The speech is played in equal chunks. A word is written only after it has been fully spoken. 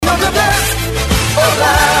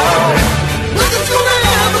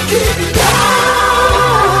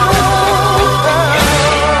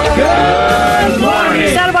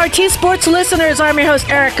Sports listeners, I'm your host,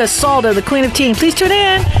 Erica Saldo, the Queen of Teen. Please tune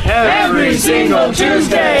in every single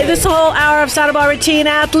Tuesday. This whole hour of Santa Barbara teen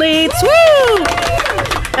athletes. Woo!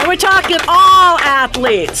 And we're talking all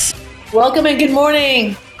athletes. Welcome and good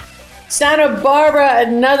morning. Santa Barbara,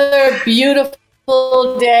 another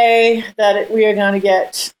beautiful day that we are going to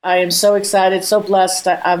get. I am so excited, so blessed.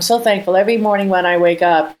 I'm so thankful every morning when I wake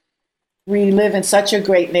up. We live in such a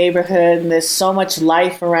great neighborhood, and there's so much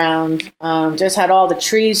life around. Just had all the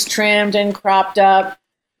trees trimmed and cropped up.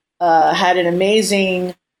 Have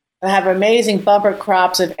amazing bumper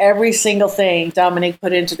crops of every single thing Dominique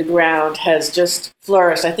put into the ground has just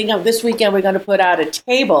flourished. I think this weekend we're going to put out a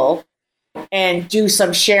table and do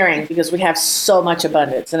some sharing because we have so much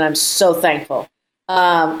abundance, and I'm so thankful.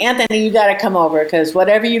 Anthony, you got to come over because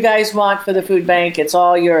whatever you guys want for the food bank, it's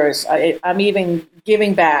all yours. I'm even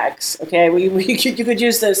giving bags. Okay, you could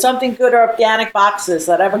use the Something Good Organic boxes.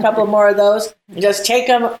 That I have a couple more of those. And just take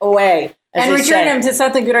them away and return them to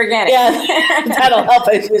Something Good Organic. Yeah, that'll help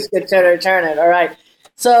us just return it. All right.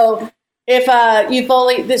 So if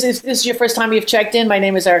this is your first time you've checked in, my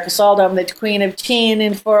name is Erica Saldo. I'm the Queen of Teen,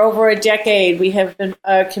 and for over a decade we have been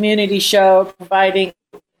a community show providing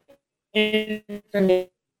information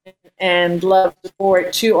and love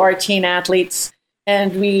support to our teen athletes.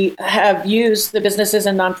 And we have used the businesses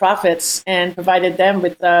and nonprofits and provided them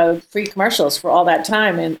with free commercials for all that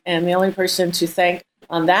time. And the only person to thank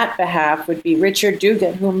on that behalf would be Richard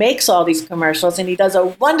Dugan, who makes all these commercials, and he does a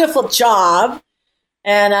wonderful job.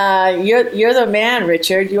 And you're the man,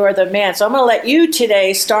 Richard. You are the man. So I'm going to let you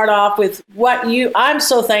today start off with I'm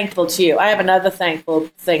so thankful to you. I have another thankful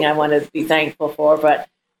thing I want to be thankful for, but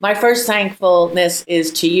my first thankfulness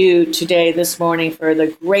is to you today, this morning, for the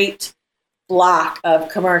great block of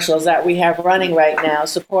commercials that we have running right now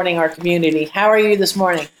supporting our community. How are you this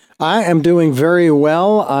morning? I am doing very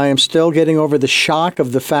well. I am still getting over the shock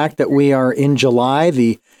of the fact that we are in July,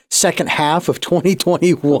 the second half of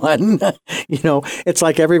 2021. It's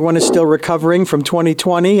like everyone is still recovering from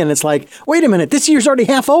 2020, and it's like, wait a minute, this year's already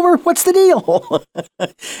half over? What's the deal?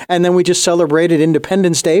 And then we just celebrated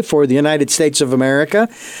Independence Day for the United States of America,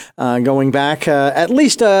 going back, at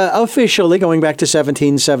least officially, going back to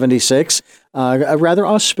 1776. Rather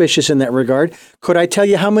auspicious in that regard. Could I tell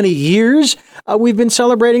you how many years we've been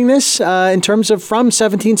celebrating this in terms of from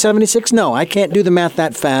 1776? No, I can't do the math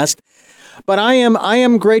that fast. But I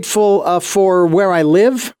am grateful for where I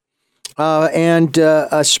live, and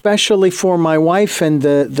especially for my wife and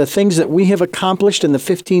the things that we have accomplished in the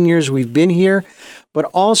 15 years we've been here, but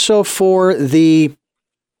also for believe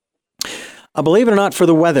it or not, for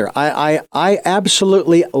the weather. I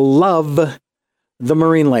absolutely love the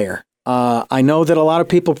marine layer. I know that a lot of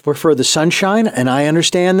people prefer the sunshine, and I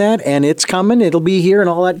understand that, and it's coming. It'll be here and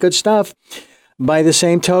all that good stuff. By the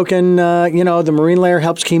same token, the marine layer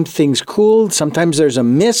helps keep things cool. Sometimes there's a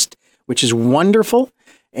mist, which is wonderful.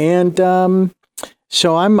 And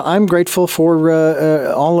so I'm grateful for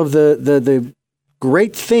all of the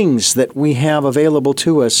great things that we have available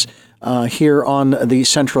to us here on the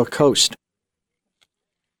Central Coast.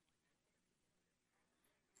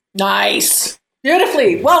 Nice.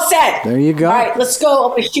 Beautifully. Well said. There you go. All right, let's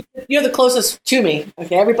go. You're the closest to me.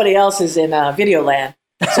 Okay, everybody else is in video land.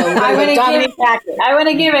 So I want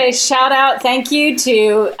to give a shout out, thank you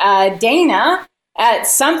to Dana at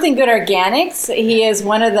Something Good Organics. He is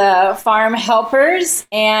one of the farm helpers,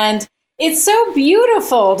 and it's so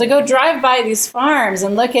beautiful to go drive by these farms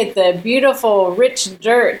and look at the beautiful, rich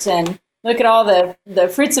dirt and look at all the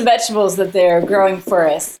fruits and vegetables that they're growing for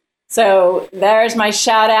us. So there's my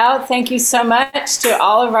shout out. Thank you so much to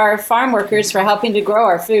all of our farm workers for helping to grow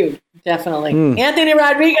our food. Definitely. Anthony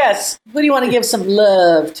Rodriguez, who do you want to give some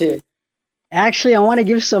love to? Actually, I want to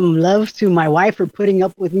give some love to my wife for putting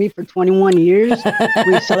up with me for 21 years.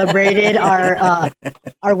 We celebrated our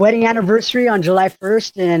wedding anniversary on July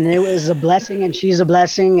 1st, and it was a blessing, and she's a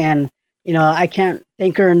blessing. And, I can't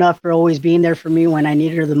thank her enough for always being there for me when I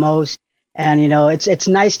needed her the most. And, it's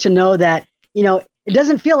nice to know that, it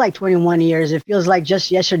doesn't feel like 21 years. It feels like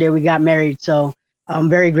just yesterday we got married. So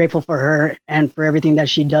I'm very grateful for her and for everything that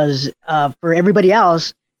she does for everybody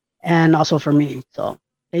else and also for me. So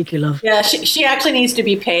thank you, love. Yeah, she actually needs to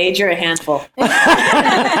be paid. You're a handful.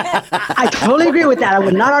 I totally agree with that. I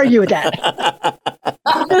would not argue with that.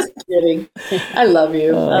 I'm just kidding. I love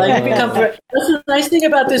you. That's the nice thing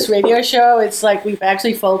about this radio show. It's like we've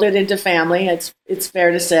actually folded into family. It's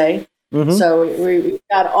fair to say. Mm-hmm. So we've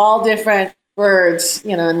got all different birds,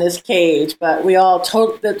 in this cage, but we all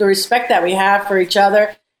the respect that we have for each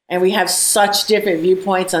other, and we have such different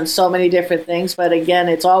viewpoints on so many different things. But again,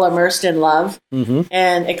 it's all immersed in love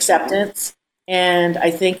and acceptance. And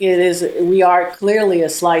I think we are clearly a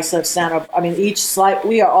slice of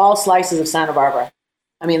we are all slices of Santa Barbara.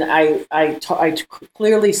 I mean, I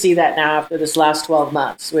clearly see that now after this last 12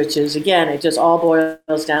 months, which is, again, it just all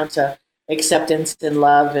boils down to acceptance and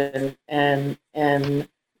love and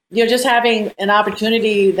just having an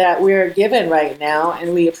opportunity that we're given right now,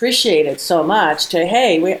 and we appreciate it so much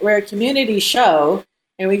hey, we're a community show,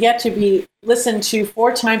 and we get to be listened to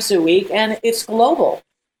 4 times a week, and it's global.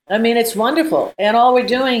 I mean, it's wonderful. And all we're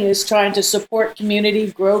doing is trying to support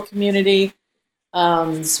community, grow community,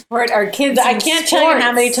 support our kids. I can't tell you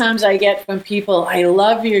how many times I get from people, I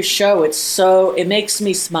love your show. It makes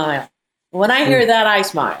me smile. When I hear that, I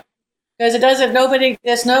smile. Because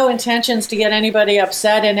there's no intentions to get anybody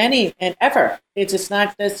upset and ever.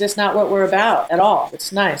 That's just not what we're about at all.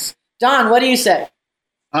 It's nice. Don, what do you say?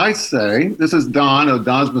 I say, this is Don of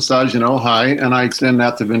Don's Massage in Ojai, and I extend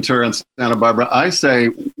that to Ventura and Santa Barbara. I say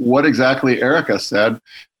what exactly Erica said,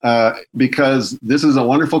 because this is a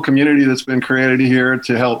wonderful community that's been created here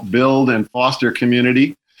to help build and foster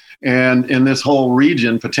community, and in this whole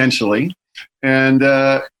region potentially. And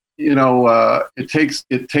it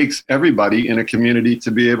takes everybody in a community to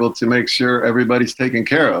be able to make sure everybody's taken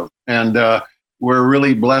care of. And we're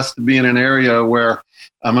really blessed to be in an area where,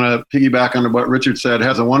 I'm going to piggyback on what Richard said,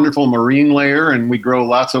 has a wonderful marine layer, and we grow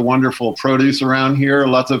lots of wonderful produce around here,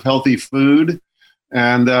 lots of healthy food.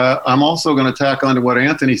 And I'm also going to tack on to what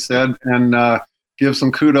Anthony said and give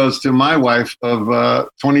some kudos to my wife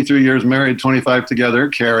of 23 years married, 25 together,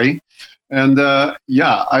 Carrie. And I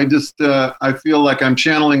feel like I'm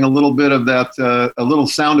channeling a little bit of that, a little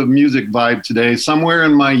Sound of Music vibe today. Somewhere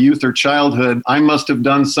in my youth or childhood, I must have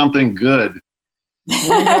done something good.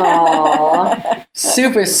 Aww,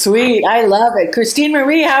 super sweet. I love it. Christine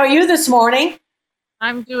Marie, how are you this morning?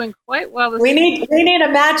 I'm doing quite well. We need a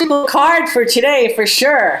magical card for today, for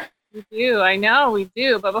sure. We do. I know we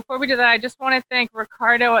do. But before we do that, I just want to thank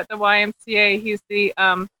Ricardo at the YMCA. He's the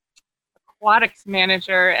aquatics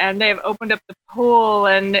manager, and they've opened up the pool.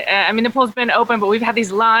 And the pool's been open, but we've had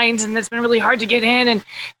these lines, and it's been really hard to get in. And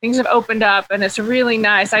things have opened up, and it's really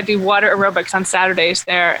nice. I do water aerobics on Saturdays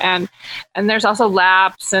there, and there's also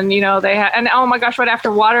laps, and they have. And oh my gosh, right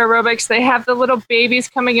after water aerobics, they have the little babies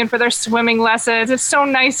coming in for their swimming lessons. It's so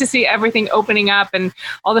nice to see everything opening up and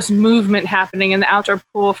all this movement happening. And the outdoor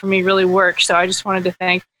pool for me really works. So I just wanted to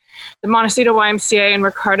thank the Montecito YMCA and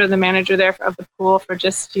Ricardo, the manager there of the pool, for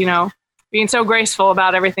just being so graceful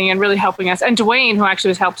about everything and really helping us. And Dwayne, who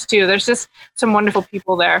actually helps too. There's just some wonderful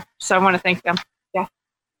people there. So I want to thank them. Yeah.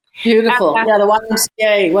 Beautiful. Yeah, the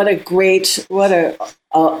YMCA,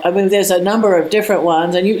 there's a number of different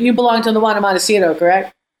ones. And you belong to the one in Montecito,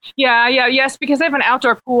 correct? Yes, because they have an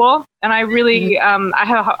outdoor pool, and I really, I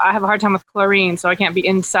have a hard time with chlorine, so I can't be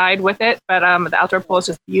inside with it. But the outdoor pool is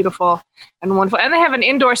just beautiful and wonderful, and they have an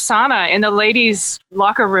indoor sauna in the ladies'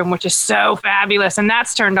 locker room, which is so fabulous, and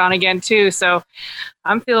that's turned on again too. So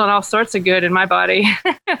I'm feeling all sorts of good in my body.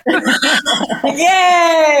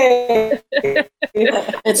 Yay!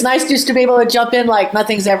 It's nice just to be able to jump in like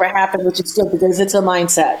nothing's ever happened, which is good because it's a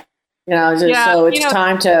mindset. So it's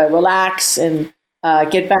time to relax and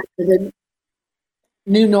get back to the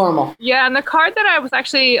new normal. Yeah, and the card that I was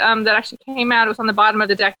actually that came out, it was on the bottom of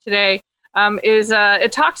the deck today, is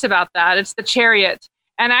it talks about that. It's the Chariot,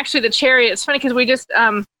 and actually the Chariot. It's funny because we just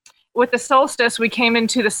with the solstice we came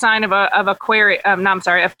into the sign of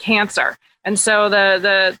Cancer, and so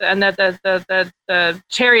the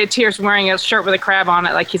charioteer's wearing a shirt with a crab on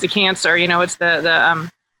it, like he's a Cancer. It's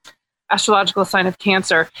the astrological sign of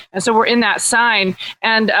Cancer, and so we're in that sign.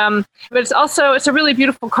 And but it's a really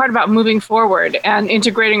beautiful card about moving forward and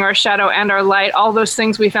integrating our shadow and our light, all those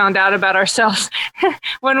things we found out about ourselves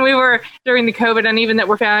when we were during the COVID, and even that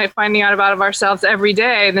we're finding out about of ourselves every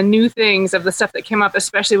day, the new things of the stuff that came up,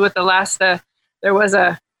 especially with the last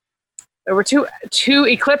there were two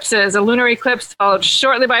eclipses, a lunar eclipse followed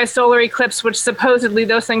shortly by a solar eclipse, which supposedly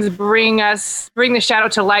those things bring the shadow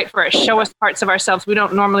to light for us, show us parts of ourselves we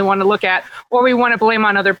don't normally want to look at, or we want to blame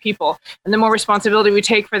on other people. And the more responsibility we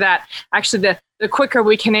take for that, actually the quicker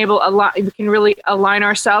we can really align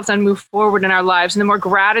ourselves and move forward in our lives. And the more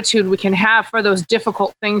gratitude we can have for those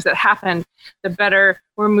difficult things that happen, the better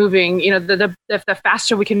we're moving, the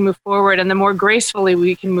faster we can move forward and the more gracefully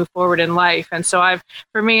we can move forward in life. And so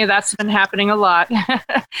for me, that's been happening a lot.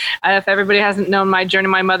 If everybody hasn't known my journey,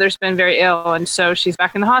 my mother's been very ill. And so she's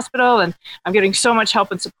back in the hospital, and I'm getting so much help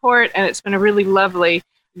and support. And it's been a really lovely,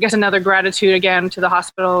 I guess, another gratitude again to the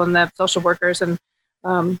hospital and the social workers. And,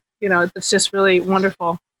 it's just really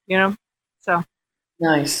wonderful, so.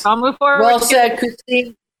 Nice. I'll move forward. Well said,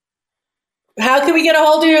 Christine. How can we get a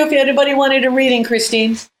hold of you if anybody wanted a reading,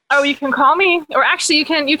 Christine? Oh, you can call me, or actually,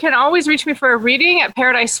 you can always reach me for a reading at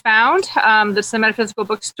Paradise Found. That's the metaphysical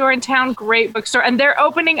bookstore in town. Great bookstore, and they're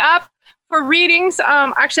opening up for readings.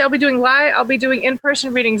 Actually, I'll be doing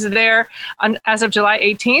in-person readings there as of July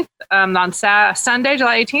 18th. On Sunday,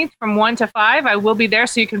 July 18th, from 1 to 5. I will be there,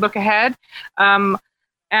 so you can book ahead. And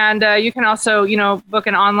you can also, book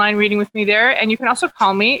an online reading with me there, and you can also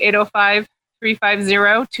call me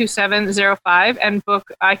 805-350-2705 and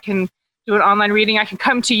book. I can do an online reading. I can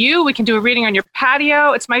come to you. We can do a reading on your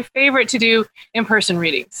patio. It's my favorite to do in-person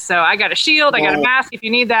readings. So I got a shield. I got a mask if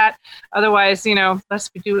you need that. Otherwise,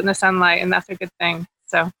 let's do it in the sunlight, and that's a good thing.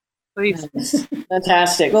 So please.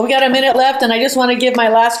 Fantastic. Well, we got a minute left, and I just want to give my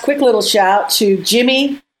last quick little shout to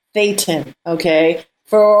Jimmy Thayton, okay,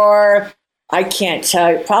 for, I can't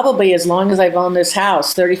tell you, probably as long as I've owned this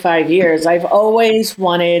house, 35 years, I've always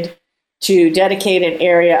wanted to dedicate an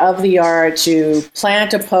area of the yard to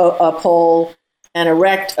plant a pole and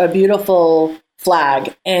erect a beautiful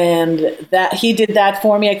flag. And that he did that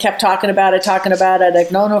for me. I kept talking about it.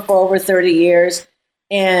 I've known him for over 30 years.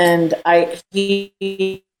 And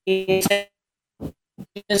he said,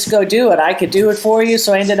 just go do it. I could do it for you.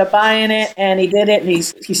 So I ended up buying it, and he did it. And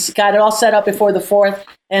he's got it all set up before the 4th.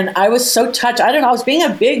 And I was so touched. I don't know. I was being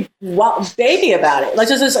a big baby about it. Like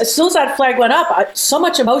just as soon as that flag went up, so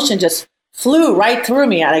much emotion just flew right through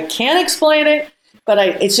me. And I can't explain it, but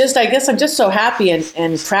I guess I'm just so happy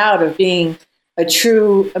and proud of being a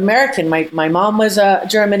true American. My mom was a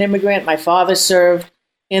German immigrant. My father served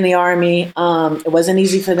in the Army. It wasn't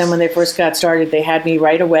easy for them when they first got started. They had me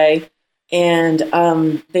right away. And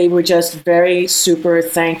they were just very super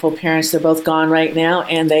thankful parents. They're both gone right now,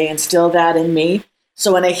 and they instilled that in me.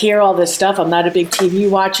 So when I hear all this stuff, I'm not a big TV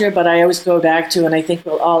watcher, but I always go back to, and I think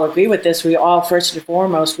we'll all agree with this, we all, first and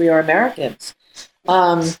foremost, we are Americans.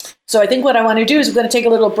 So I think what I want to do is we're going to take a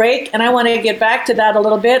little break, and I want to get back to that a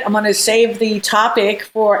little bit. I'm going to save the topic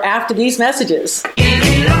for after these messages.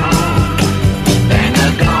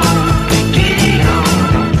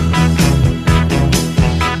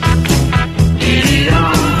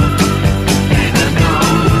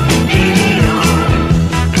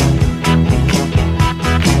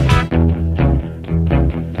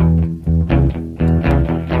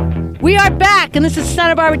 We are back, and this is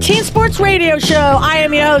Santa Barbara Teen Sports Radio Show. I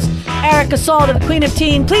am your host, Erica Salda, the Queen of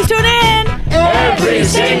Teen. Please tune in every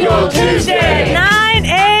single Tuesday, 9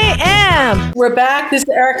 a.m. We're back. This is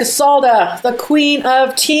Erica Salda, the Queen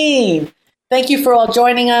of Teen. Thank you for all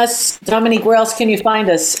joining us. Dominique, where else can you find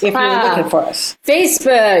us if you're looking for us?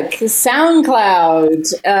 Facebook,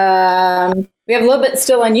 SoundCloud. We have a little bit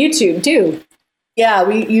still on YouTube, too. Yeah,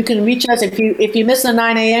 you can reach us if you miss the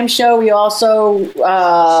 9 a.m. show. We also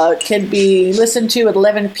can be listened to at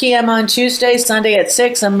 11 p.m. on Tuesday, Sunday at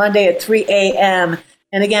 6, and Monday at 3 a.m.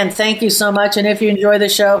 And again, thank you so much. And if you enjoy the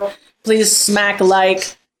show, please smack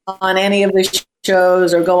like on any of the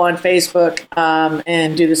shows or go on Facebook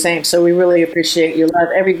and do the same. So we really appreciate your love.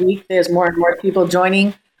 Every week, there's more and more people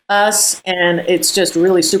joining us, and it's just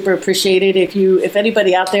really super appreciated. If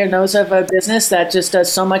anybody out there knows of a business that just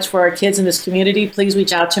does so much for our kids in this community, please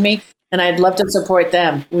reach out to me, and I'd love to support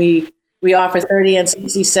them. We offer 30 and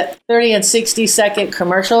 60 second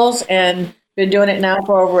commercials, and been doing it now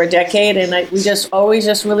for over a decade, and we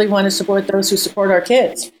always really want to support those who support our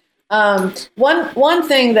kids. One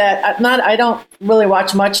thing that I don't really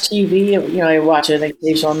watch much TV. I watch an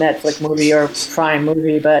occasional Netflix movie or Prime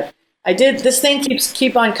movie, but this thing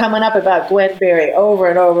keep on coming up about Gwen Berry over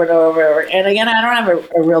and over and over. And again, I don't have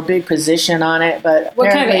a real big position on it, but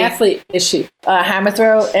what kind of athlete is she? Hammer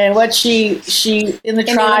throw. And what she in the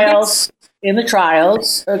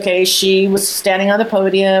trials, okay, she was standing on the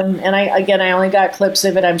podium, and I only got clips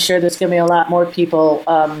of it. I'm sure there's going to be a lot more people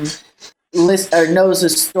knows the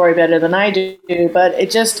story better than I do, but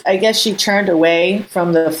I guess she turned away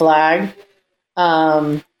from the flag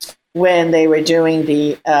when they were doing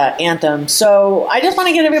the anthem. So I just want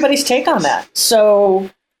to get everybody's take on that. So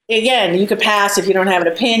again, you could pass if you don't have an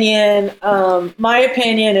opinion. My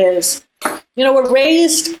opinion is, we're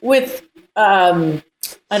raised with, I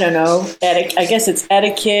don't know, I guess it's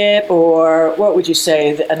etiquette, or what would you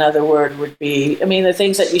say another word would be? I mean, the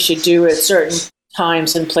things that you should do at certain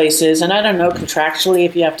times and places. And I don't know, contractually,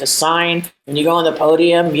 if you have to sign when you go on the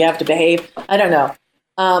podium, you have to behave. I don't know.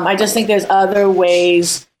 I just think there's other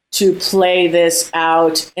ways to play this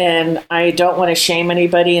out, and I don't want to shame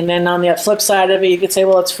anybody. And then on the flip side of it, you could say,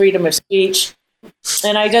 well, it's freedom of speech.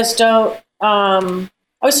 And I just don't, I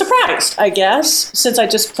was surprised, I guess, since I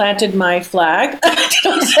just planted my flag,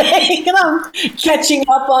 catching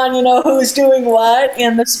up on, who's doing what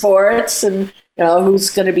in the sports and, who's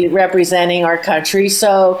going to be representing our country.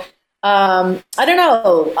 So I don't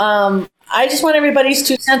know. I just want everybody's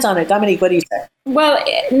 2 cents on it. Dominique, what do you say? Well,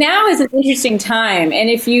 now is an interesting time. And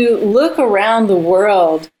if you look around the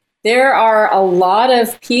world, there are a lot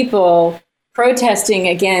of people protesting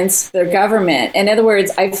against their government. In other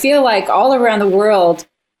words, I feel like all around the world,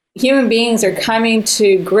 human beings are coming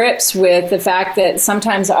to grips with the fact that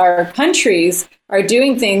sometimes our countries are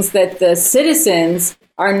doing things that the citizens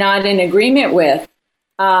are not in agreement with.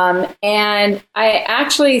 And I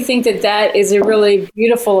actually think that that is a really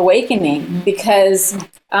beautiful awakening because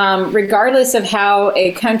regardless of how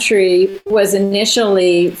a country was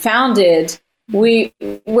initially founded,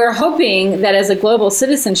 we're hoping that as a global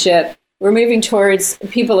citizenship, we're moving towards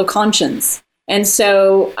people of conscience. And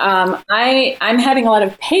so I'm having a lot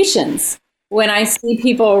of patience when I see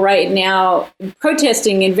people right now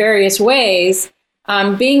protesting in various ways,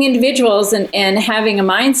 being individuals and having a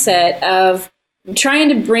mindset of trying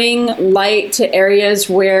to bring light to areas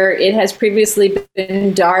where it has previously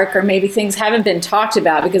been dark or maybe things haven't been talked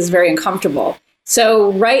about because it's very uncomfortable.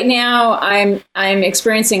 So right now I'm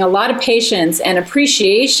experiencing a lot of patience and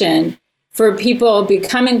appreciation for people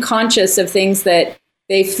becoming conscious of things that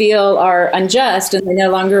they feel are unjust and they no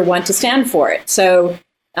longer want to stand for it. So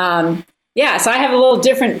so I have a little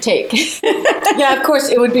different take. Yeah, of course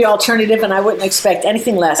it would be alternative and I wouldn't expect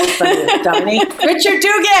anything less from you, Dominique. Richard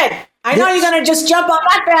Dugan! I know you're going to just jump on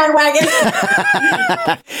that bandwagon.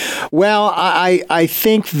 Well, I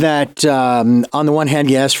think that on the one hand,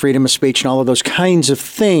 yes, freedom of speech and all of those kinds of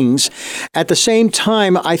things. At the same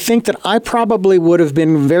time, I think that I probably would have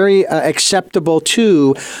been very acceptable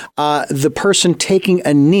to the person taking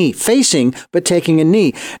a knee, facing, but taking a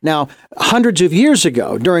knee. Now, hundreds of years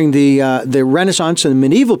ago, during the Renaissance and the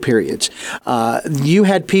medieval periods, you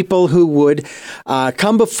had people who would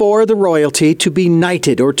come before the royalty to be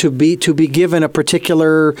knighted or to be given a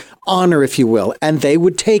particular honor, if you will, and they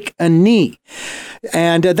would take a knee.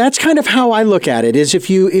 And that's kind of how I look at it, is if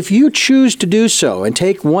you choose to do so and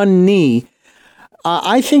take one knee,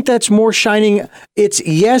 I think that's more shining. It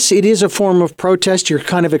is a form of protest. You're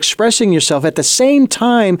kind of expressing yourself. At the same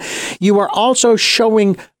time, you are also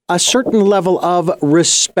showing a certain level of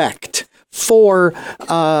respect for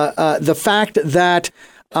the fact that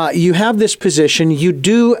you have this position. You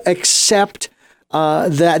do accept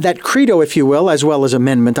that credo, if you will, as well as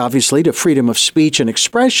amendment, obviously, to freedom of speech and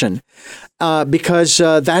expression, because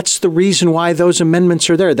that's the reason why those amendments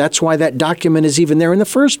are there. That's why that document is even there in the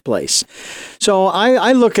first place. So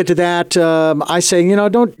I look at that. I say,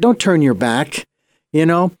 don't turn your back.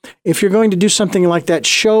 If you're going to do something like that,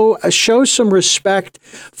 show some respect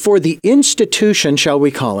for the institution, shall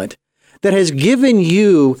we call it, that has given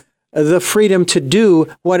you the freedom to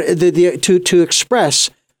do to express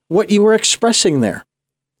what you were expressing there.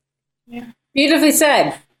 Yeah. Beautifully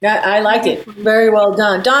said. Yeah, I like it. Very well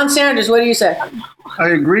done. Don Sanders, what do you say? I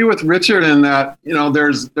agree with Richard in that,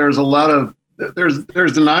 there's a lot of,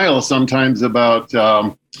 there's denial sometimes about,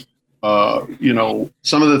 some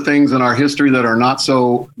of the things in our history that are not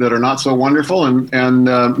so wonderful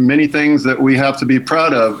and many things that we have to be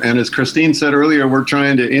proud of. And as Christine said earlier, we're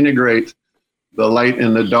trying to integrate the light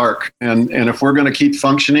and the dark. And if we're going to keep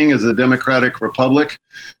functioning as a democratic republic,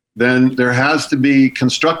 then there has to be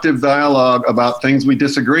constructive dialogue about things we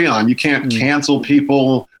disagree on. You can't cancel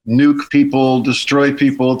people, nuke people, destroy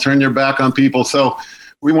people, turn your back on people. So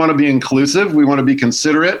we want to be inclusive. We want to be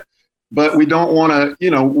considerate, but we don't want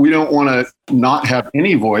to, not have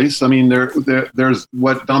any voice. I mean, there's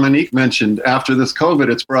what Dominique mentioned after this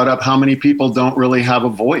COVID, it's brought up how many people don't really have a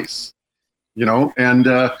voice, and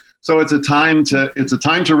so it's a time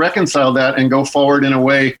to reconcile that and go forward in a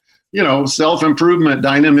way, self-improvement,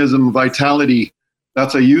 dynamism, vitality.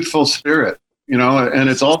 That's a youthful spirit, and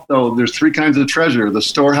it's also, there's 3 kinds of treasure: the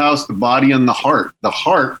storehouse, the body, and the heart. The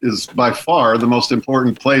heart is by far the most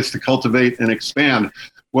important place to cultivate and expand.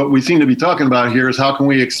 What we seem to be talking about here is how can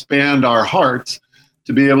we expand our hearts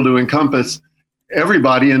to be able to encompass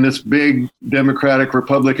everybody in this big democratic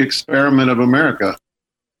republic experiment of America.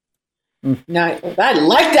 Now, I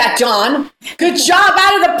like that, John. Good job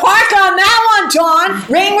out of the park on that one, John.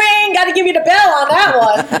 Ring, ring. Got to give you the bell on that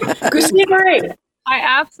one. Christine Marie. I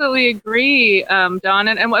absolutely agree, Don.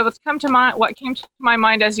 And what came to my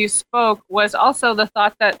mind as you spoke was also the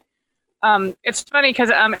thought that it's funny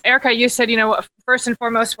because Erica, you said, first and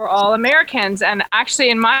foremost, we're all Americans. And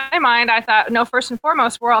actually, in my mind, I thought, no, first and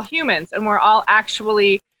foremost, we're all humans and we're all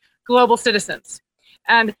actually global citizens.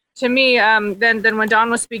 And to me, then when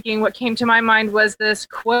Don was speaking, what came to my mind was this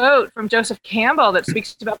quote from Joseph Campbell that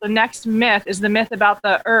speaks about the next myth is the myth about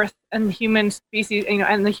the earth and the human species,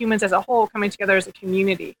 and the humans as a whole coming together as a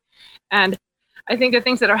community. And I think the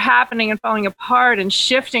things that are happening and falling apart and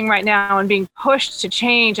shifting right now and being pushed to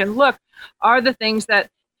change and look are the things that,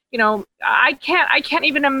 I can't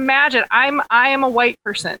even imagine. I am a white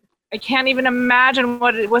person. I can't even imagine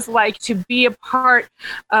what it was like to be a part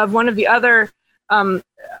of one of the other,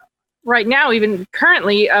 right now, even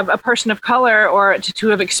currently, of a person of color, or to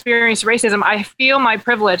have experienced racism. I feel my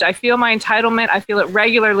privilege. I feel my entitlement. I feel it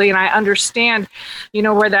regularly, and I understand,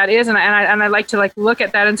 where that is. And I like to look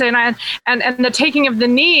at that and say, and the taking of the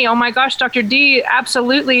knee. Oh my gosh, Dr. D,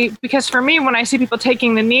 absolutely. Because for me, when I see people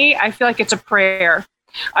taking the knee, I feel like it's a prayer.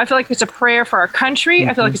 I feel like it's a prayer for our country.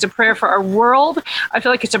 I feel like it's a prayer for our world. I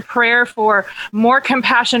feel like it's a prayer for more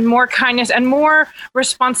compassion, more kindness, and more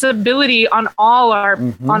responsibility on all our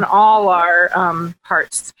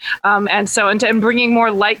parts. And bringing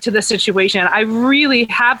more light to the situation. I really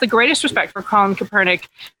have the greatest respect for Colin Kaepernick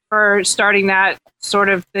for starting that sort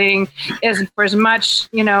of thing. For as much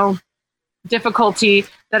difficulty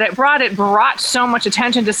that it brought so much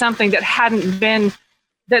attention to something that hadn't been.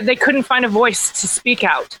 That they couldn't find a voice to speak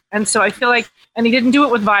out. And so I feel like, and he didn't do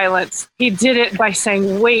it with violence. He did it by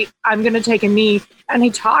saying, wait, I'm going to take a knee. And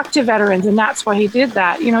he talked to veterans, and that's why he did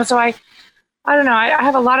that. So I don't know. I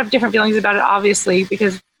have a lot of different feelings about it, obviously,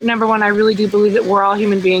 because number one, I really do believe that we're all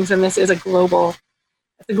human beings, and this is a global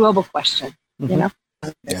question, Yeah.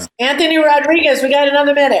 Anthony Rodriguez, we got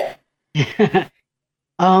another minute.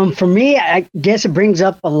 For me, I guess it brings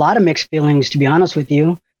up a lot of mixed feelings, to be honest with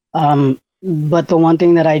you. But the one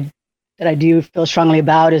thing that I do feel strongly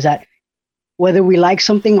about is that whether we like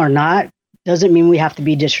something or not doesn't mean we have to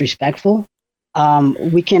be disrespectful.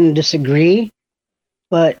 We can disagree,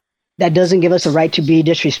 but that doesn't give us the right to be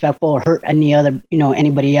disrespectful or hurt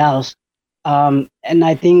anybody else. And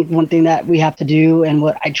I think one thing that we have to do, and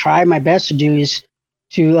what I try my best to do, is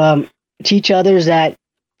to teach others that,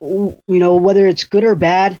 whether it's good or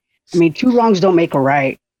bad, two wrongs don't make a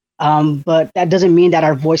right. But that doesn't mean that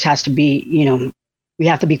our voice has to be, we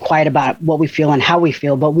have to be quiet about what we feel and how we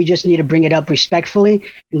feel, but we just need to bring it up respectfully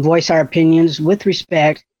and voice our opinions with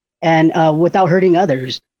respect and without hurting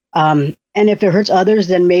others. And if it hurts others,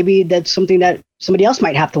 then maybe that's something that somebody else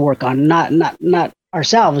might have to work on, not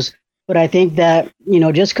ourselves. But I think that,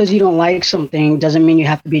 just because you don't like something doesn't mean you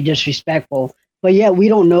have to be disrespectful. But yet we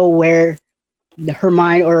don't know where her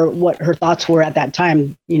mind or what her thoughts were at that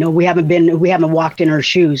time. We haven't walked in her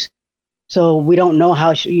shoes, so we don't know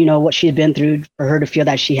how what she's been through for her to feel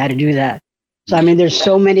that she had to do that. So there's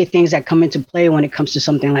so many things that come into play when it comes to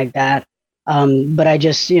something like that. But I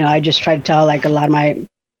just try to tell a lot of my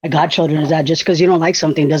godchildren is that just because you don't like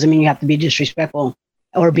something doesn't mean you have to be disrespectful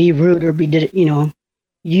or be rude or be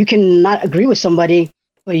you can not agree with somebody,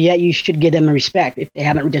 but yet you should give them a respect if they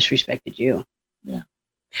haven't disrespected you. Yeah.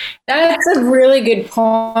 That's a really good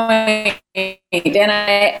point. And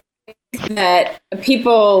I think that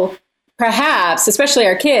people, perhaps, especially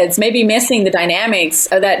our kids, may be missing the dynamics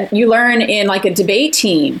that you learn in a debate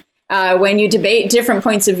team. When you debate different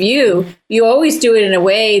points of view, you always do it in a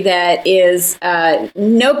way that is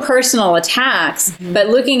no personal attacks, but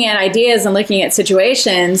looking at ideas and looking at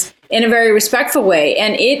situations in a very respectful way.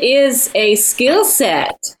 And it is a skill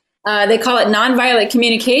set. They call it nonviolent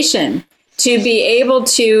communication. To be able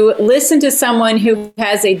to listen to someone who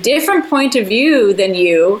has a different point of view than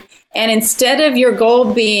you, and instead of your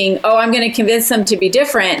goal being, I'm going to convince them to be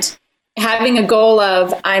different, having a goal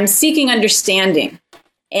of, I'm seeking understanding,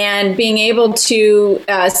 and being able to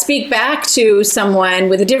speak back to someone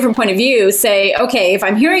with a different point of view, say, okay, if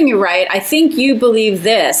I'm hearing you right, I think you believe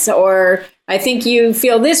this, or I think you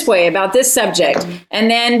feel this way about this subject. And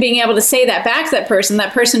then being able to say that back to that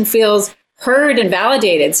person feels heard and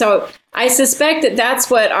validated. So I suspect that that's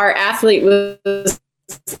what our athlete was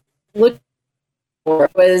looking for,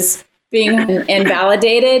 was being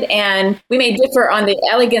invalidated. And we may differ on the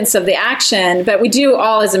elegance of the action, but we do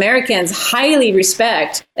all as Americans highly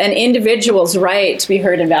respect an individual's right to be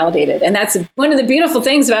heard and validated. And that's one of the beautiful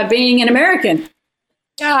things about being an American.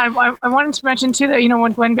 Yeah, I wanted to mention too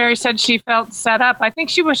that, when Barry said she felt set up, I think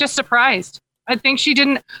she was just surprised. I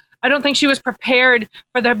don't think she was prepared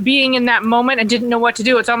for the being in that moment and didn't know what to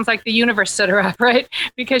do. It's almost like the universe set her up, right?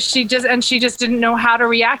 Because she just didn't know how to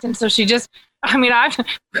react. And so I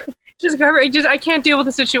can't deal with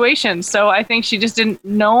the situation. So I think she just didn't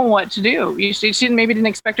know what to do. She maybe didn't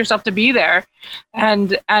expect herself to be there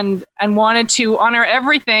and wanted to honor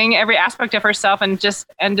everything, every aspect of herself, and just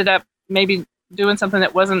ended up maybe doing something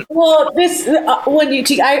that wasn't. Well, this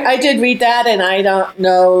I did read that, and I don't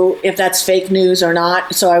know if that's fake news or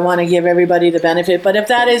not. So I want to give everybody the benefit. But if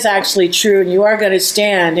that is actually true, and you are going to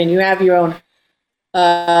stand, and you have your own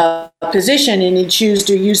position and you choose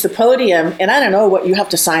to use the podium, and I don't know what you have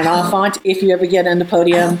to sign off on if you ever get on the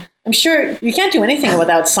podium. I'm sure you can't do anything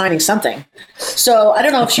without signing something. So I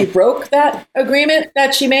don't know if she broke that agreement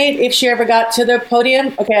that she made if she ever got to the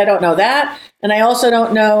podium. Okay, I don't know that. And I also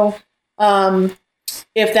don't know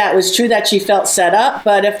if that was true that she felt set up.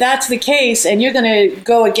 But if that's the case, and you're going to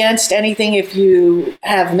go against anything if you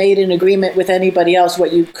have made an agreement with anybody else,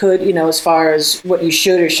 what you could, as far as what you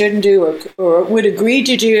should or shouldn't do or would agree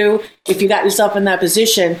to do if you got yourself in that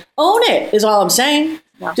position, own it is all I'm saying.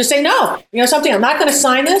 Yeah. Just say no. Something, I'm not going to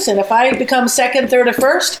sign this. And if I become second, third, or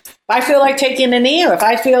first, if I feel like taking a knee or if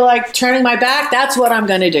I feel like turning my back, that's what I'm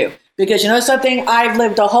going to do. Because something, I've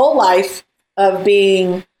lived a whole life of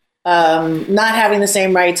being not having the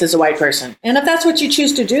same rights as a white person. And if that's what you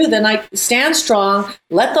choose to do, then stand strong,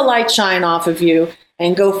 let the light shine off of you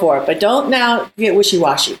and go for it. But don't now get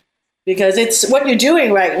wishy-washy, because it's what you're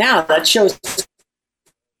doing right now that shows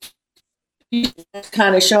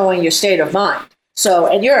kind of showing your state of mind. So,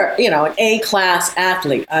 and you're, an A-class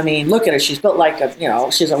athlete. I mean, look at her. She's built like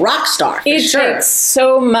she's a rock star. It takes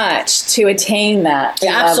so much to attain that.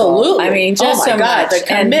 Yeah, absolutely. I mean, just so much. The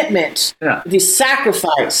commitment, the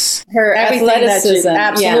sacrifice, her athleticism.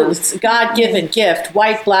 Absolutely. It's a God-given gift,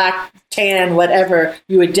 white, black, tan, whatever.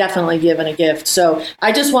 You were definitely given a gift. So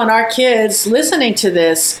I just want our kids listening to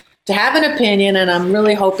this to have an opinion, and I'm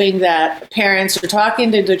really hoping that parents are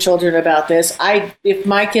talking to their children about this. If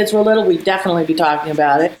my kids were little, we'd definitely be talking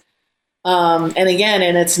about it. And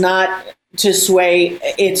it's not to sway,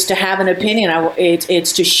 it's to have an opinion.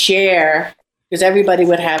 It's to share, because everybody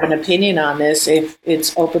would have an opinion on this if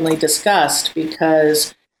it's openly discussed.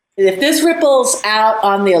 Because if this ripples out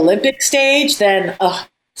on the Olympic stage, then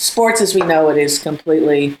sports as we know it is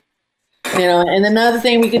completely... and another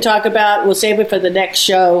thing we could talk about, we'll save it for the next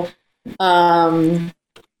show,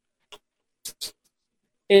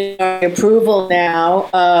 is our approval now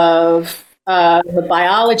of the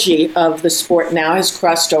biology of the sport now has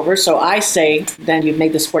crossed over. So I say then you've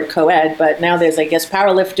made the sport co-ed, but now there's, I guess,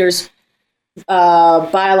 powerlifters,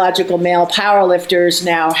 biological male powerlifters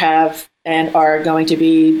now have and are going to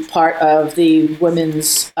be part of the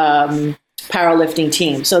women's powerlifting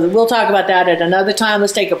team. So we'll talk about that at another time.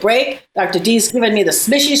 Let's take a break. Dr. D's giving me the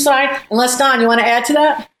smishy sign. Unless, Don, you want to add to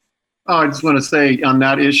that? Oh, I just want to say on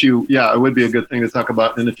that issue, it would be a good thing to talk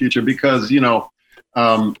about in the future because,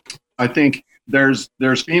 I think there's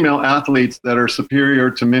female athletes that are superior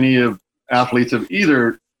to many of athletes of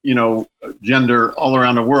either, gender all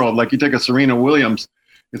around the world. Like you take a Serena Williams,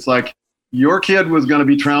 it's like your kid was going to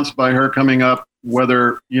be trounced by her coming up,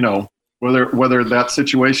 whether that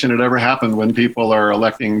situation had ever happened when people are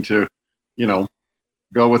electing to,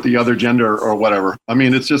 go with the other gender or whatever. I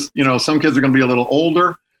mean, it's just, some kids are going to be a little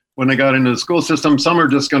older when they got into the school system. Some are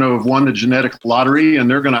just going to have won the genetic lottery and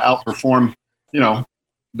they're going to outperform, so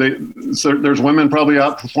there's women probably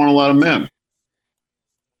outperform a lot of men. Does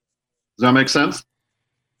that make sense?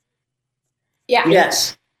 Yeah.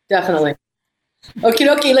 Yes, definitely. Okie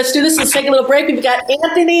dokie, let's do this. Let's take a little break. We've got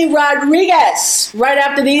Anthony Rodriguez right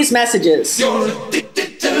after these messages. You're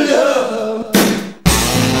addicted to love.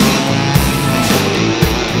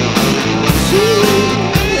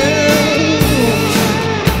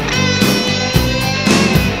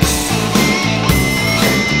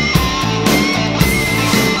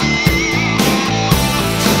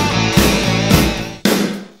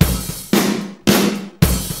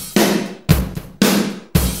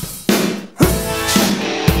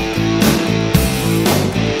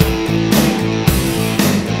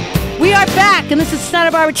 And this is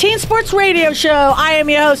Santa Barbara Teen Sports Radio Show. I am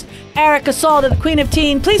your host, Erica Salter, the Queen of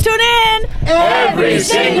Teen. Please tune in every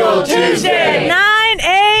single Tuesday, 9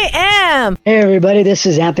 a.m. Hey, everybody. This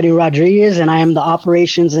is Anthony Rodriguez, and I am the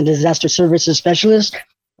Operations and Disaster Services Specialist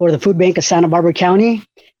for the Food Bank of Santa Barbara County.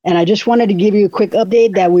 And I just wanted to give you a quick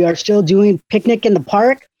update that we are still doing Picnic in the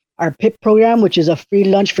Park, our PIP program, which is a free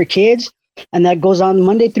lunch for kids. And that goes on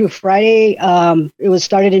Monday through Friday. It was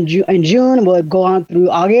started in June and will go on through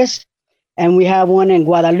August. And we have one in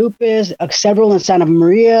Guadalupe, several in Santa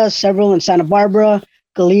Maria, several in Santa Barbara,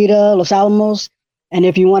 Goleta, Los Alamos. And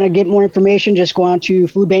if you want to get more information, just go on to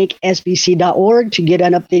foodbanksbc.org to get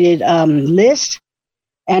an updated list.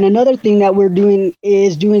 And another thing that we're doing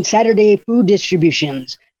is doing Saturday food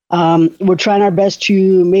distributions. We're trying our best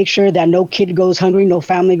to make sure that no kid goes hungry, no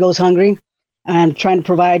family goes hungry, and trying to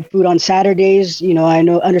provide food on Saturdays. I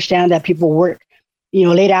understand that people work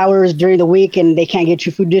late hours during the week and they can't get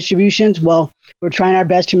you food distributions. Well, we're trying our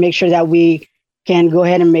best to make sure that we can go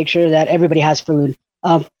ahead and make sure that everybody has food.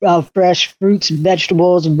 Fresh fruits,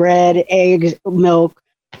 vegetables, bread, eggs, milk,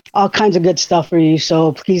 all kinds of good stuff for you.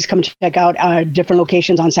 So please come check out our different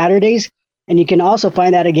locations on Saturdays. And you can also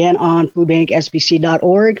find that again on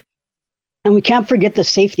foodbanksbc.org. And we can't forget the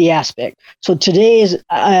safety aspect. So today is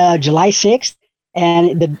July 6th.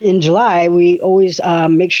 And in July, we always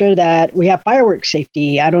make sure that we have fireworks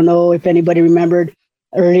safety. I don't know if anybody remembered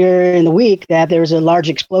earlier in the week that there was a large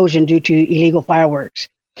explosion due to illegal fireworks.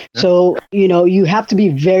 So, you have to be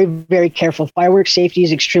very, very careful. Fireworks safety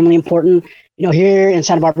is extremely important. Here in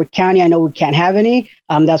Santa Barbara County, I know we can't have any.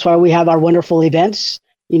 That's why we have our wonderful events.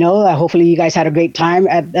 Hopefully you guys had a great time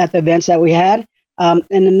at the events that we had. And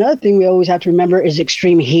another thing we always have to remember is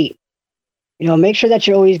extreme heat. Make sure that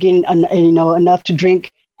you're always getting, enough to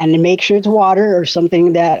drink, and make sure it's water or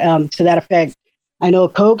something that to that effect. I know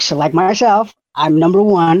Cokes, like myself, I'm number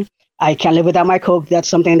one. I can't live without my Coke. That's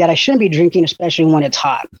something that I shouldn't be drinking, especially when it's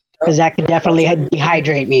hot, because that could definitely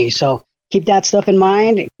dehydrate me. So keep that stuff in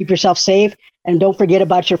mind. Keep yourself safe, and don't forget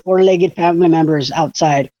about your four-legged family members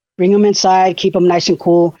outside. Bring them inside. Keep them nice and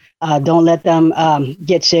cool. Don't let them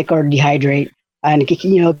get sick or dehydrate. And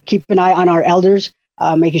keep an eye on our elders.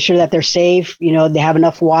 Making sure that they're safe, they have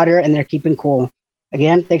enough water and they're keeping cool.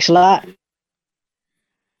 Again, thanks a lot.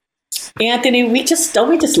 Anthony, we just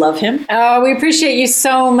love him. Oh, we appreciate you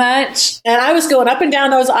so much. And I was going up and down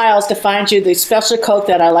those aisles to find you the special Coke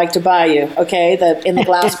that I like to buy you, okay, in the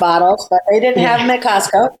glass bottles, but they didn't have them at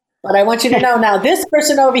Costco. But I want you to know now, this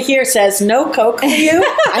person over here says no Coke for you.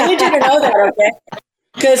 I need you to know that, okay?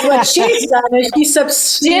 Because what she's done is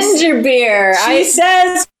ginger beer. She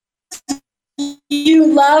says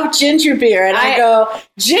you love ginger beer, and I go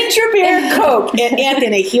ginger beer Coke, and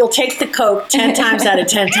Anthony, he'll take the Coke 10 times out of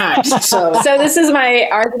 10 times. So this is my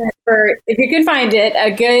argument for, if you can find it,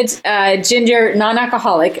 a good ginger,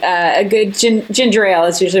 non-alcoholic, a good ginger ale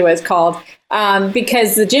is usually what it's called,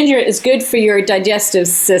 because the ginger is good for your digestive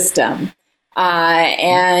system,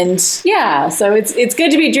 so it's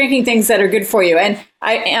good to be drinking things that are good for you. And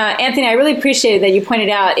Anthony, I really appreciated that you pointed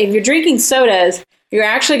out, if you're drinking sodas, you're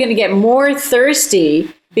actually going to get more thirsty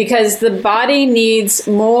because the body needs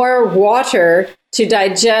more water to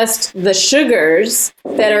digest the sugars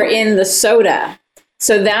that are in the soda.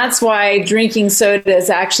 So that's why drinking sodas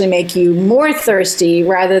actually make you more thirsty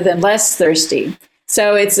rather than less thirsty.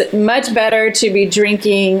 So it's much better to be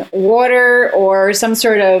drinking water or some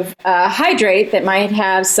sort of hydrate that might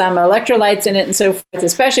have some electrolytes in it and so forth,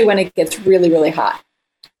 especially when it gets really, really hot.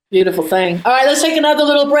 Beautiful thing. All right, let's take another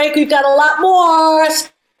little break. We've got a lot more.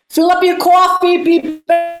 Fill up your coffee. Be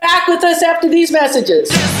back with us after these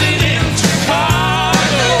messages.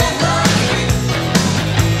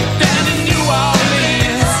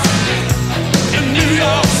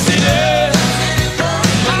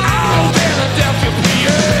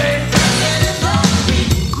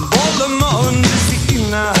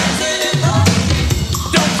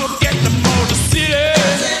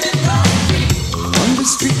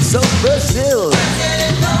 Of Brazil,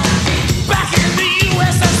 back in the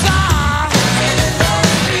USSR,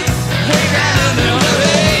 way down in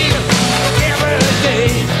LA, every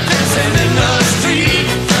day, dancing in the street,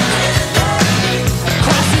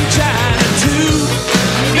 crossing China too,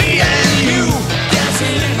 me and you,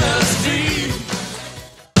 dancing in the street.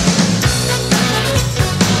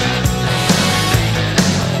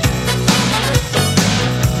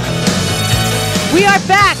 We are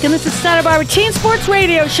back, and this is Santa Barbara Teen Sports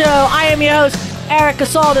Radio Show. I am your host, Erica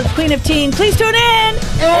Salda, the Queen of Teen. Please tune in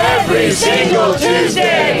every single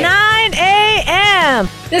Tuesday, 9 a.m.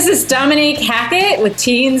 This is Dominique Hackett with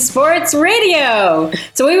Teen Sports Radio.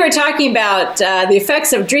 So we were talking about the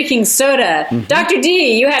effects of drinking soda. Mm-hmm. Dr.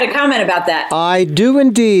 D, you had a comment about that. I do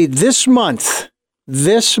indeed. This month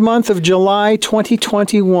of July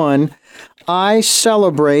 2021, I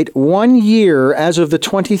celebrate 1 year as of the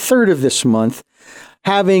 23rd of this month,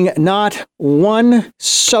 having not one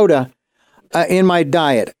soda in my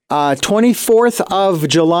diet. 24th of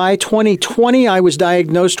July 2020, I was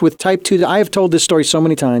diagnosed with type 2. I have told this story so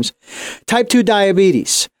many times. Type 2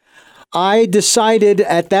 diabetes. I decided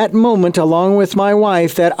at that moment, along with my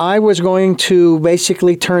wife, that I was going to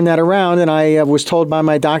basically turn that around. And I was told by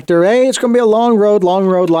my doctor, hey, it's going to be a long road.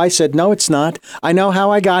 I said, no, it's not. I know how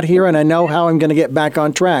I got here, and I know how I'm going to get back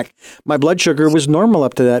on track. My blood sugar was normal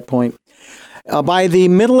up to that point. By the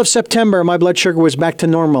middle of September, my blood sugar was back to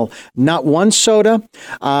normal. Not one soda.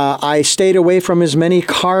 I stayed away from as many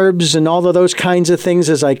carbs and all of those kinds of things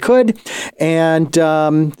as I could. And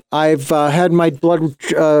I've had my blood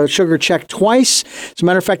sugar checked twice. As a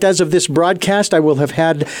matter of fact, as of this broadcast, I will have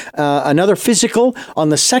had another physical on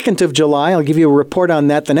the 2nd of July. I'll give you a report on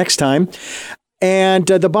that the next time. And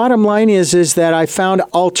the bottom line is that I found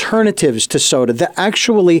alternatives to soda that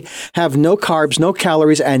actually have no carbs, no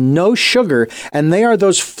calories, and no sugar. And they are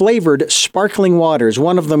those flavored sparkling waters.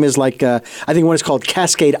 One of them is like, I think one is called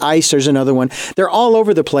Cascade Ice. There's another one. They're all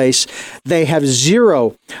over the place. They have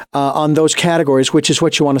zero on those categories, which is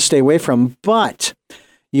what you want to stay away from. But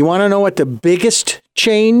you want to know what the biggest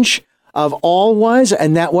change of all was?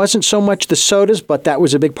 And that wasn't so much the sodas, but that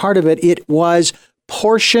was a big part of it. It was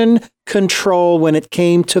portion control when it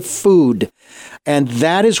came to food. And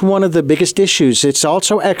that is one of the biggest issues. It's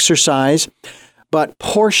also exercise, but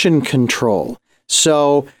portion control.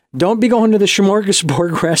 So don't be going to the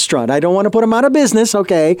smorgasbord restaurant. I don't want to put them out of business,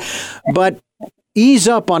 okay? But ease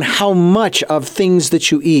up on how much of things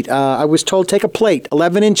that you eat. I was told take a plate,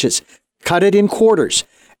 11 inches, cut it in quarters.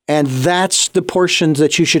 And that's the portions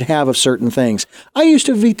that you should have of certain things. I used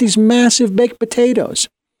to eat these massive baked potatoes.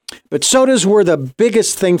 But sodas were the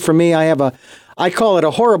biggest thing for me. I call it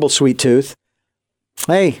a horrible sweet tooth.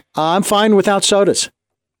 Hey, I'm fine without sodas.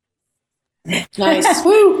 Nice.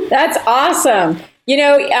 Woo, that's awesome. You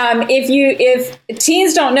know, if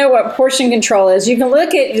teens don't know what portion control is, you can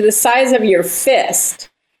look at the size of your fist.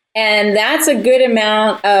 And that's a good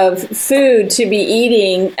amount of food to be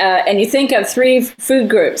eating. And you think of 3 food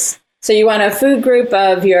groups. So you want a food group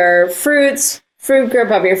of your fruits, food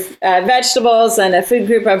group of your vegetables, and a food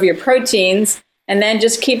group of your proteins, and then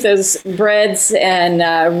just keep those breads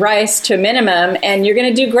and rice to a minimum, and you're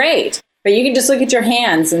going to do great. But you can just look at your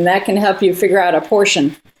hands, and that can help you figure out a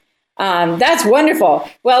portion. That's wonderful.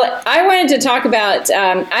 Well, I wanted to talk about,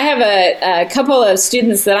 I have a couple of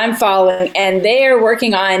students that I'm following, and they are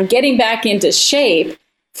working on getting back into shape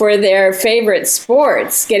for their favorite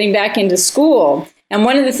sports, getting back into school. And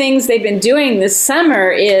one of the things they've been doing this summer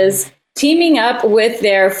is teaming up with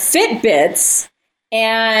their Fitbits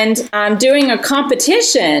and doing a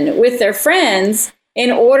competition with their friends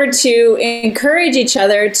in order to encourage each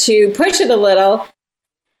other to push it a little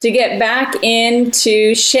to get back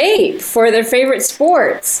into shape for their favorite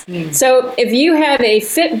sports. So if you have a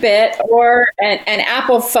Fitbit or an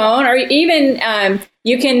Apple phone, or even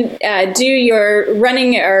you can do your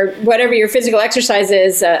running or whatever your physical exercise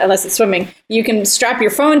is, unless it's swimming, you can strap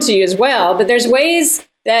your phone to you as well. But there's ways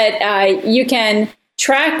that you can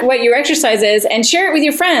track what your exercise is and share it with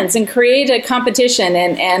your friends and create a competition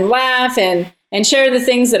and laugh and share the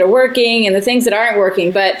things that are working and the things that aren't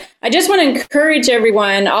working. But I just want to encourage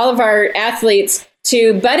everyone, all of our athletes,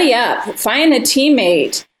 to buddy up, find a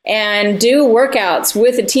teammate and do workouts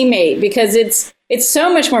with a teammate, because it's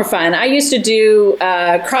so much more fun. I used to do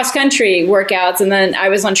cross-country workouts, and then I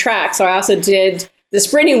was on track, so I also did the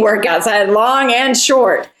sprinting workouts. I had long and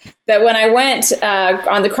short. But when I went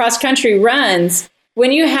on the cross-country runs,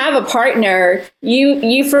 when you have a partner,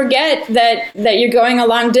 you forget that you're going a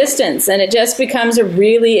long distance, and it just becomes a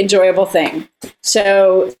really enjoyable thing.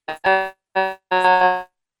 So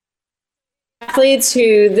athletes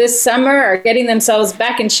who this summer are getting themselves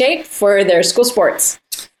back in shape for their school sports.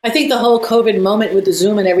 I think the whole COVID moment with the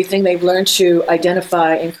Zoom and everything, they've learned to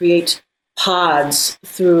identify and create pods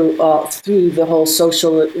through the whole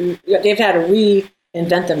social. They've had to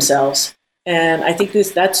reinvent themselves. And I think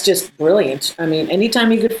that's just brilliant. I mean,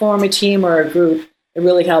 anytime you could form a team or a group, it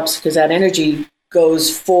really helps because that energy goes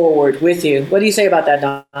forward with you. What do you say about that,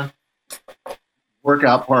 Don?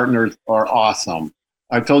 Workout partners are awesome.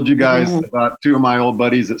 I've told you guys about 2 of my old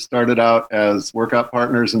buddies that started out as workout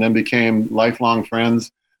partners and then became lifelong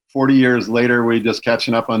friends. 40 years later, we just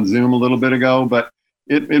catching up on Zoom a little bit ago, but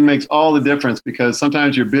it makes all the difference because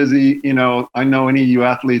sometimes you're busy. You know, I know any of you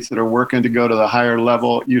athletes that are working to go to the higher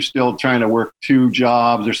level, you're still trying to work 2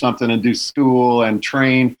 jobs or something and do school and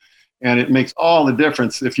train. And it makes all the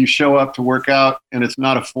difference if you show up to work out and it's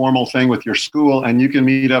not a formal thing with your school and you can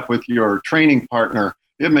meet up with your training partner.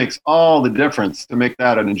 It makes all the difference to make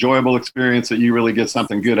that an enjoyable experience that you really get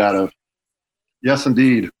something good out of. Yes,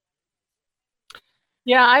 indeed.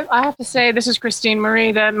 Yeah, I have to say, this is Christine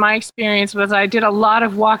Marie, that my experience was I did a lot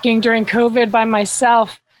of walking during COVID by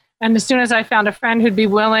myself. And as soon as I found a friend who'd be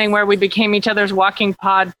willing, where we became each other's walking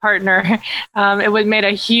pod partner, it would made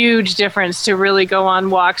a huge difference to really go on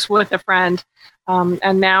walks with a friend.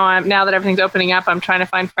 And now that everything's opening up, I'm trying to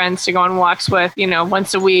find friends to go on walks with,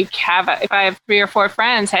 once a week. If I have 3 or 4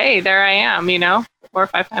 friends, hey, there I am, 4 or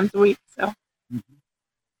 5 times a week. So.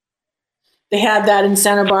 They had that in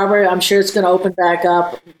Santa Barbara. I'm sure it's going to open back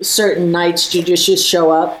up. Certain nights you just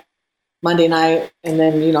show up Monday night, and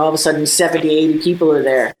then, all of a sudden 70, 80 people are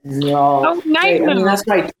there. And you're all, night moves. I mean, that's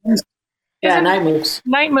right. Yeah, night moves.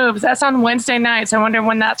 Night moves. That's on Wednesday nights. I wonder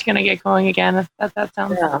when that's going to get going again. That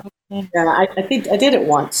sounds. Yeah, I think I did it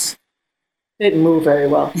once. Didn't move very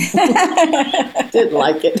well. Didn't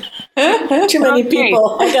like it. Too many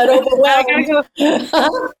people. I got overwhelmed.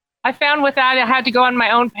 I found with that, I had to go on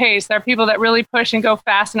my own pace. There are people that really push and go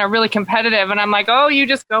fast and are really competitive. And I'm like, oh, you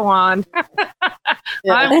just go on.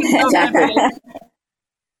 Exactly.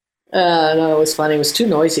 No, it was funny. It was too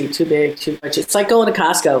noisy, too big, too much. It's like going to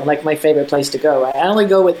Costco, like my favorite place to go. I only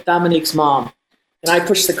go with Dominique's mom, and I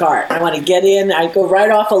push the cart. I want to get in. I go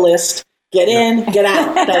right off a list. Get in, get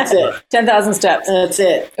out. That's it. 10,000 steps. That's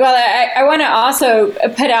it. Well, I want to also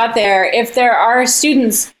put out there, if there are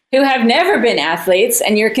students who have never been athletes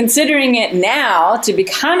and you're considering it now to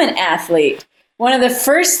become an athlete, one of the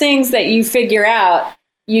first things that you figure out,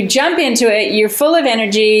 you jump into it, you're full of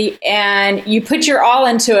energy, and you put your all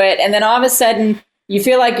into it, and then all of a sudden you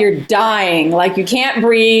feel like you're dying, like you can't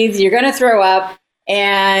breathe, you're going to throw up,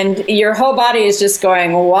 and your whole body is just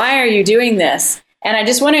going, why are you doing this? And I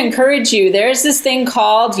just want to encourage you, there's this thing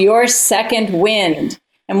called your second wind.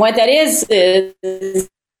 And what that is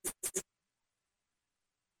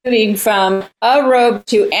moving from aerobic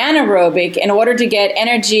to anaerobic in order to get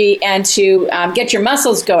energy and to get your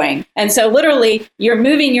muscles going. And so literally, you're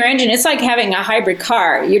moving your engine. It's like having a hybrid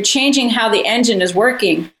car. You're changing how the engine is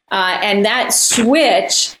working. And that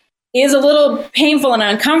switch is a little painful and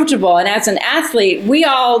uncomfortable. And as an athlete, we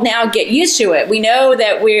all now get used to it. We know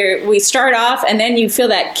that we start off and then you feel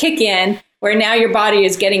that kick in where now your body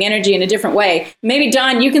is getting energy in a different way. Maybe,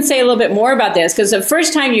 Don, you can say a little bit more about this, because the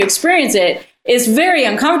first time you experience it is very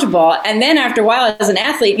uncomfortable. And then after a while, as an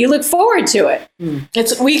athlete, you look forward to it.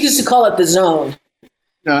 We used to call it the zone.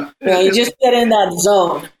 Yeah. You just get in that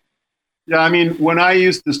zone. Yeah, I mean, when I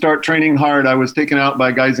used to start training hard, I was taken out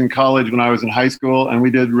by guys in college when I was in high school, and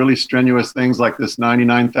we did really strenuous things like this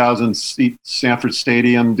 99,000 seat Sanford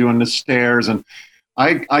Stadium, doing the stairs, and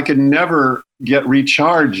I could never get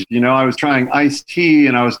recharged. You know, I was trying iced tea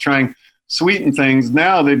and I was trying sweetened things.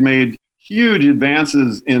 Now they've made huge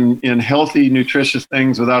advances in healthy, nutritious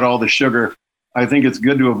things without all the sugar. I think it's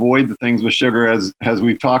good to avoid the things with sugar, as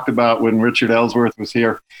we've talked about when Richard Ellsworth was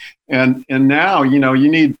here. And now, you know, you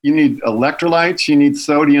need electrolytes, you need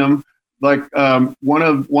sodium. Like one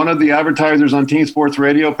of the advertisers on Teen Sports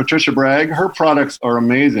Radio, Patricia Bragg, her products are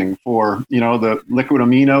amazing for, you know, the liquid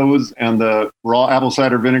aminos and the raw apple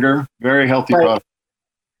cider vinegar. Very healthy product.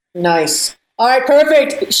 Nice. All right,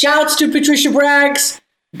 perfect. Shouts to Patricia Bragg's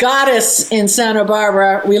goddess in Santa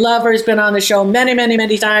Barbara. We love her. She's been on the show many, many,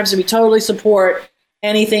 many times, and we totally support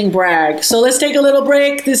anything Bragg. So let's take a little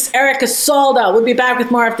break. This is Erica Salda. We'll be back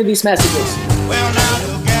with more after these messages. Well,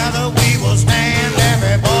 now together we will stand,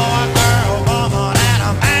 every boy, girl, woman, and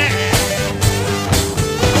a man.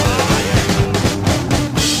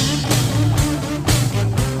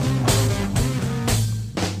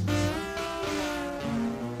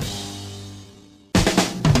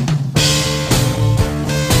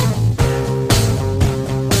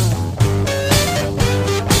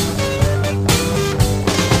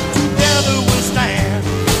 Together we'll stand,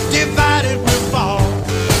 divided we'll fall.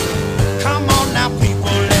 Come on now, people,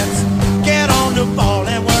 let's get on the ball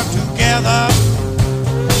and work together.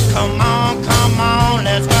 Come on,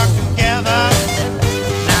 let's work together.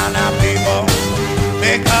 Now, people,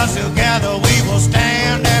 because together we will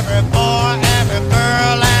stand, every boy, every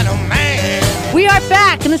girl, and a man. We are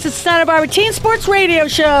back, and this is Santa Barbara Teen Sports Radio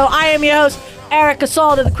Show. I am your host, Erica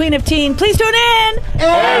Salda, the Queen of Teen. Please tune in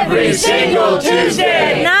Every single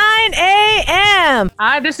Tuesday. 9 a.m.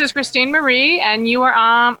 Hi, this is Christine Marie, and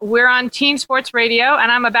we're on Teen Sports Radio,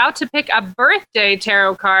 and I'm about to pick a birthday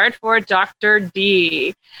tarot card for Dr.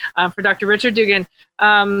 D, for Dr. Richard Dugan,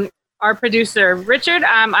 our producer. Richard,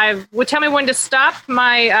 would tell me when to stop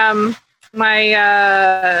my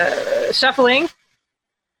shuffling.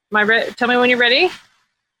 Tell me when you're ready.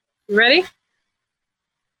 You ready?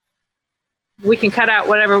 We can cut out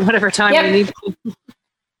whatever time we need.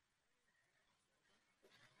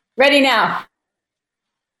 Ready now.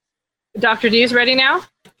 Dr. D is ready now?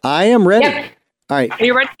 I am ready. Yep. All right. Are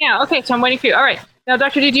you ready now? Okay, so I'm waiting for you. All right. Now,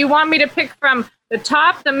 Dr. D, do you want me to pick from the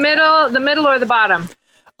top, the middle, or the bottom?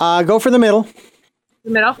 Go for the middle.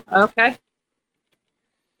 The middle. Okay.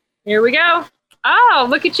 Here we go. Oh,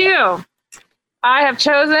 look at you. I have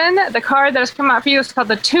chosen the card that has come out for you. It's called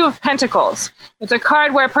the Two of Pentacles. It's a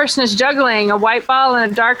card where a person is juggling a white ball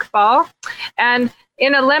and a dark ball, and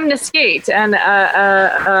in a lemniscate and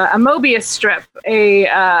a Mobius strip, a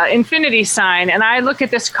infinity sign. And I look at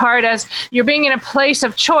this card as you're being in a place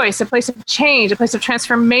of choice, a place of change, a place of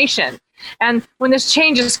transformation. And when this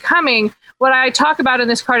change is coming, what I talk about in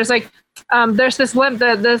this card is like, there's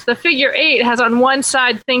the figure 8 has on one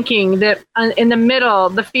side thinking, that in the middle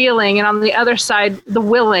the feeling, and on the other side the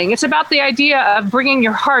willing. It's about the idea of bringing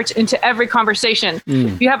your heart into every conversation.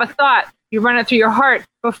 If you have a thought, you run it through your heart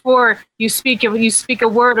before you speak a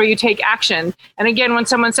word or you take action. And again, when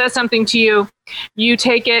someone says something to you, you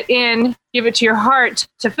take it in, give it to your heart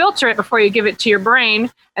to filter it before you give it to your brain.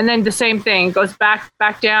 And then the same thing goes back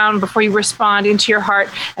down before you respond into your heart,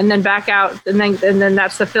 and then back out. And then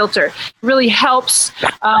that's the filter. It really helps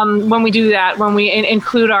when we do that, when we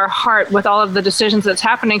include our heart with all of the decisions that's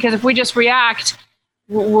happening. Because if we just react,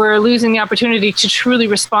 we're losing the opportunity to truly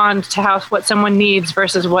respond to what someone needs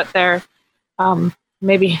versus what they're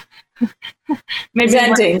maybe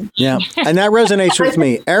presenting. Yeah, and that resonates with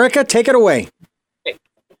me. Erica, take it away.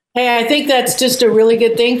 Hey, I think that's just a really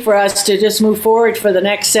good thing for us to just move forward for the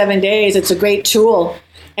next 7 days. It's a great tool.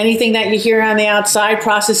 Anything that you hear on the outside,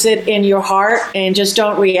 process it in your heart and just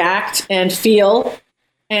don't react, and feel,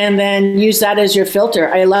 and then use that as your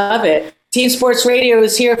filter. I love it. Team Sports Radio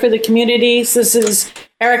is here for the communities. This is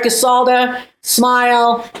Erica Salda.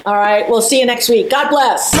 Smile. All right. We'll see you next week. God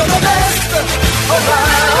bless. You're the best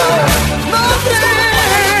around. You're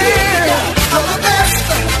the best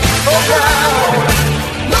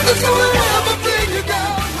around. Nothing's going on.